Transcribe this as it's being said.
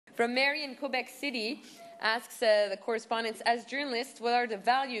From Mary in Quebec City, asks the correspondents, as journalists, what are the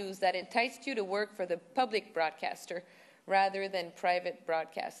values that enticed you to work for the public broadcaster rather than private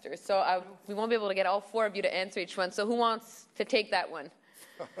broadcasters? So we won't be able to get all four of you to answer each one. So who wants to take that one?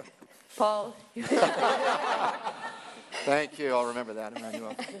 Paul? Thank you. I'll remember that,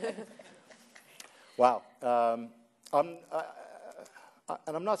 Emmanuel. Wow. And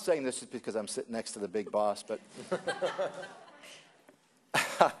I'm not saying this just because I'm sitting next to the big boss, but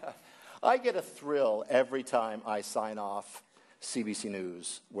I get a thrill every time I sign off CBC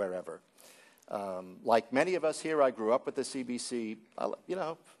News wherever. Like many of us here, I grew up with the CBC. You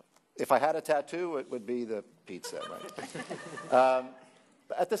know, if I had a tattoo, it would be the pizza, right?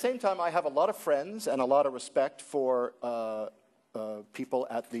 At the same time, I have a lot of friends and a lot of respect for people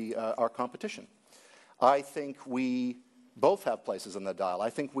at our competition. I think we both have places on the dial. I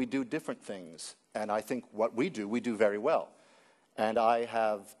think we do different things, and I think what we do very well. And I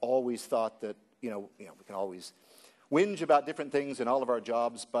have always thought that, you know, we can always whinge about different things in all of our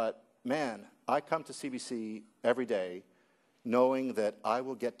jobs, but man, I come to CBC every day knowing that I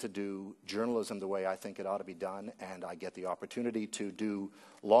will get to do journalism the way I think it ought to be done, and I get the opportunity to do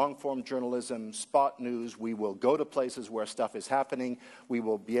long-form journalism, spot news. We will go to places where stuff is happening. We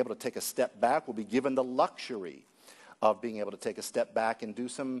will be able to take a step back. We'll be given the luxury of being able to take a step back and do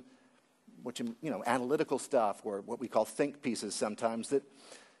some analytical stuff, or what we call think pieces sometimes, that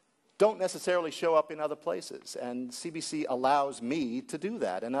don't necessarily show up in other places. And CBC allows me to do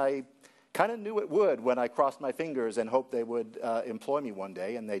that. And I kind of knew it would when I crossed my fingers and hoped they would employ me one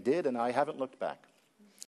day, and they did, and I haven't looked back.